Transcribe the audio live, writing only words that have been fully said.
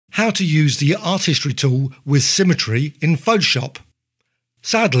How to use the Art History tool with Symmetry in Photoshop.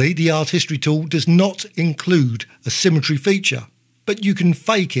 Sadly, the Art History tool does not include a Symmetry feature, but you can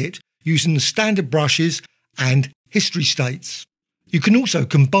fake it using the standard brushes and history states. You can also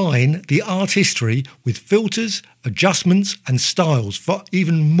combine the Art History with filters, adjustments and styles for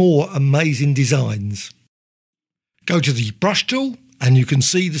even more amazing designs. Go to the Brush tool and you can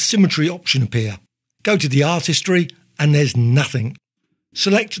see the Symmetry option appear. Go to the Art History and there's nothing.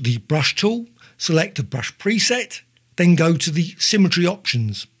 Select the Brush tool, select a brush preset, then go to the Symmetry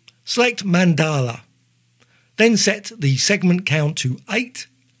options. Select Mandala. Then set the segment count to 8.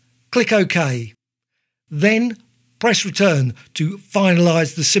 Click OK. Then press Return to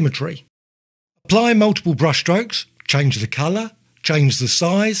finalise the symmetry. Apply multiple brush strokes, change the colour, change the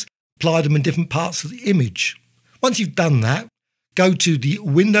size, apply them in different parts of the image. Once you've done that, go to the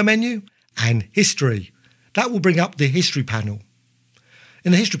Window menu and History. That will bring up the History panel.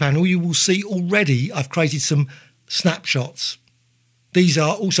 In the History panel, you will see already I've created some snapshots. These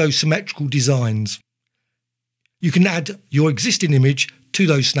are also symmetrical designs. You can add your existing image to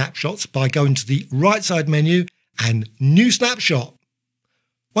those snapshots by going to the right side menu and New Snapshot.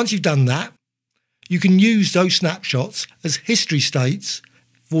 Once you've done that, you can use those snapshots as history states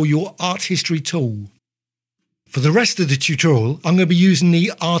for your Art History tool. For the rest of the tutorial, I'm going to be using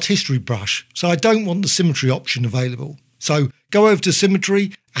the Art History brush, so I don't want the Symmetry option available. So go over to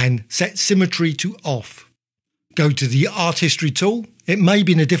Symmetry and set Symmetry to off. Go to the Art History tool. It may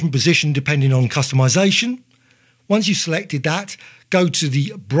be in a different position depending on customization. Once you've selected that, go to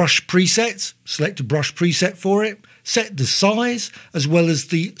the brush presets, select a brush preset for it, set the size as well as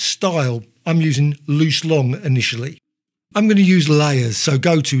the style. I'm using loose long initially. I'm going to use layers, so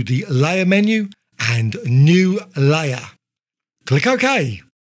go to the Layer menu and New Layer. Click OK.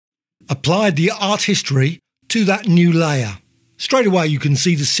 Apply the Art History to that new layer. Straight away you can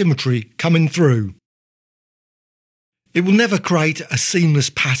see the symmetry coming through. It will never create a seamless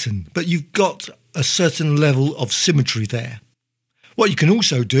pattern, but you've got a certain level of symmetry there. What you can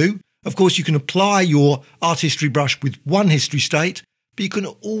also do, of course, you can apply your Art History brush with one history state, but you can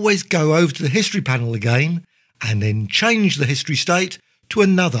always go over to the History panel again and then change the history state to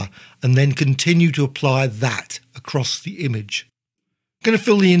another and then continue to apply that across the image. I'm going to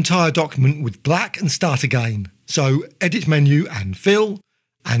fill the entire document with black and start again. So Edit menu and Fill,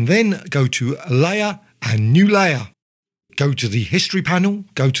 and then go to Layer and New Layer. Go to the History panel,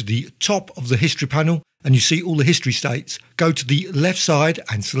 go to the top of the History panel, and you see all the history states. Go to the left side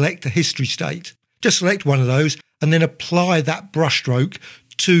and select a history state. Just select one of those and then apply that brushstroke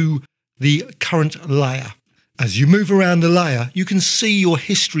to the current layer. As you move around the layer, you can see your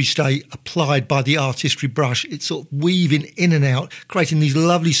history state applied by the Art History brush. It's sort of weaving in and out, creating these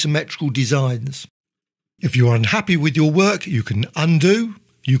lovely symmetrical designs. If you're unhappy with your work, you can undo.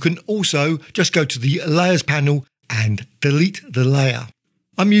 You can also just go to the Layers panel and delete the layer.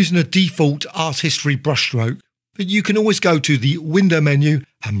 I'm using a default Art History brushstroke, but you can always go to the Window menu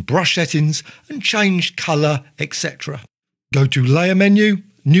and Brush Settings and change colour, etc. Go to Layer menu,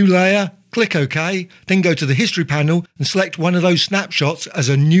 New Layer, click OK, then go to the History panel and select one of those snapshots as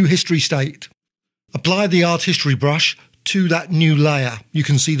a new history state. Apply the Art History brush to that new layer. You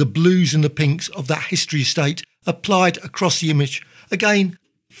can see the blues and the pinks of that history state applied across the image, again,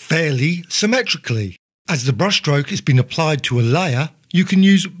 fairly symmetrically. As the brushstroke has been applied to a layer, you can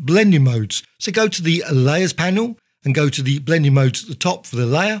use blending modes. So go to the Layers panel and go to the blending modes at the top for the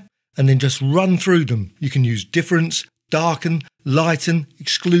layer and then just run through them. You can use difference, darken, lighten,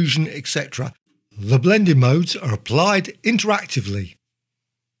 exclusion, etc. The blending modes are applied interactively.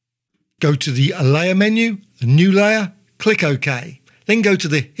 Go to the Layer menu, a New Layer, click OK. Then go to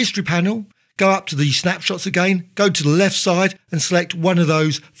the History panel, go up to the snapshots again, go to the left side and select one of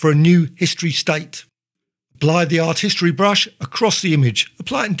those for a new history state. Apply the Art History brush across the image.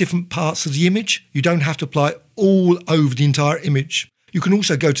 Apply it in different parts of the image. You don't have to apply it all over the entire image. You can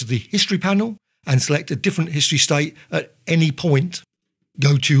also go to the History panel and select a different history state at any point.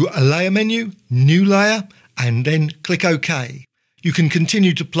 Go to a Layer menu, New Layer, and then click OK. You can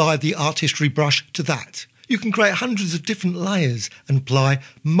continue to apply the Art History brush to that. You can create hundreds of different layers and apply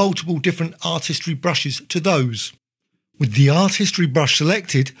multiple different Art History brushes to those. With the Art History brush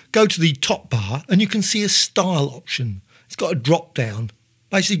selected, go to the top bar and you can see a style option. It's got a drop down.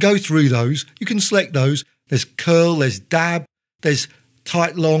 Basically go through those. You can select those. There's curl, there's dab, there's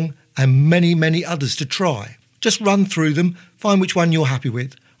tight long and many others to try. Just run through them, find which one you're happy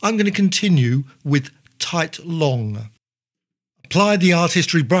with. I'm going to continue with tight long. Apply the Art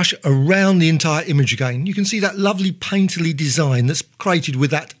History brush around the entire image again. You can see that lovely painterly design that's created with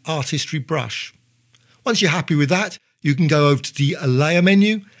that Art History brush. Once you're happy with that, you can go over to the Layer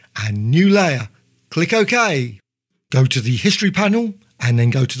menu and New Layer. Click OK. Go to the History panel and then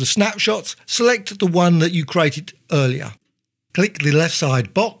go to the Snapshots. Select the one that you created earlier. Click the left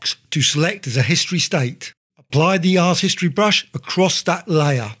side box to select as a history state. Apply the Art History brush across that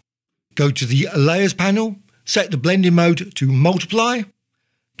layer. Go to the Layers panel, set the blending mode to multiply.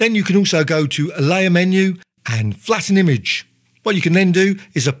 Then you can also go to a layer menu and flatten image. What you can then do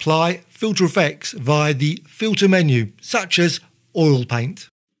is apply filter effects via the filter menu, such as oil paint.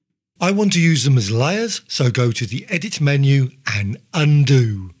 I want to use them as layers, so go to the edit menu and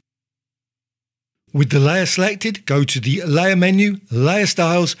undo. With the layer selected, go to the layer menu, layer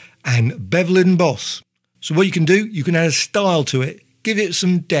styles and bevel and emboss. So what you can do, you can add a style to it, give it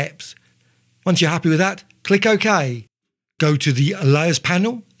some depth. Once you're happy with that, click OK. Go to the Layers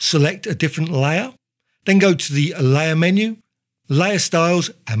panel, select a different layer, then go to the Layer menu, Layer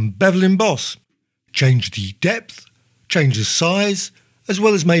Styles and Bevel Emboss. Change the depth, change the size, as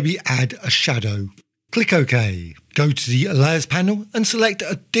well as maybe add a shadow. Click OK. Go to the Layers panel and select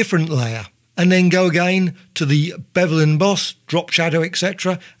a different layer, and then go again to the Bevel Emboss, Drop Shadow,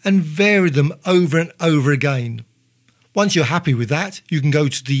 etc. and vary them over and over again. Once you're happy with that, you can go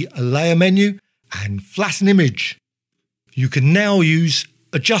to the Layer menu and Flatten Image. You can now use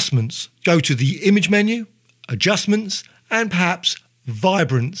adjustments. Go to the Image menu, Adjustments, and perhaps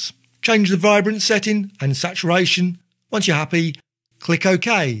Vibrance. Change the vibrance setting and saturation. Once you're happy, click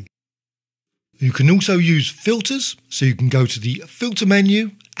OK. You can also use filters, so you can go to the Filter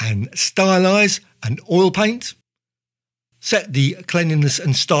menu and Stylize and Oil Paint. Set the cleanliness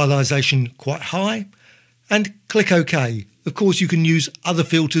and stylization quite high and click OK. Of course, you can use other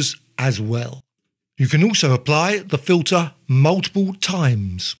filters as well. You can also apply the filter multiple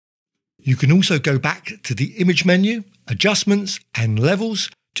times. You can also go back to the Image menu, Adjustments and Levels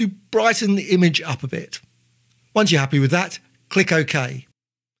to brighten the image up a bit. Once you're happy with that, click OK.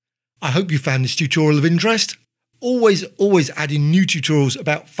 I hope you found this tutorial of interest. Always adding new tutorials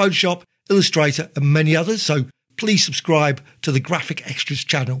about Photoshop, Illustrator and many others, so please subscribe to the Graphicxtras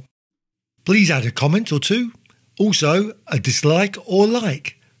channel. Please add a comment or two, also a dislike or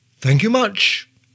like. Thank you much.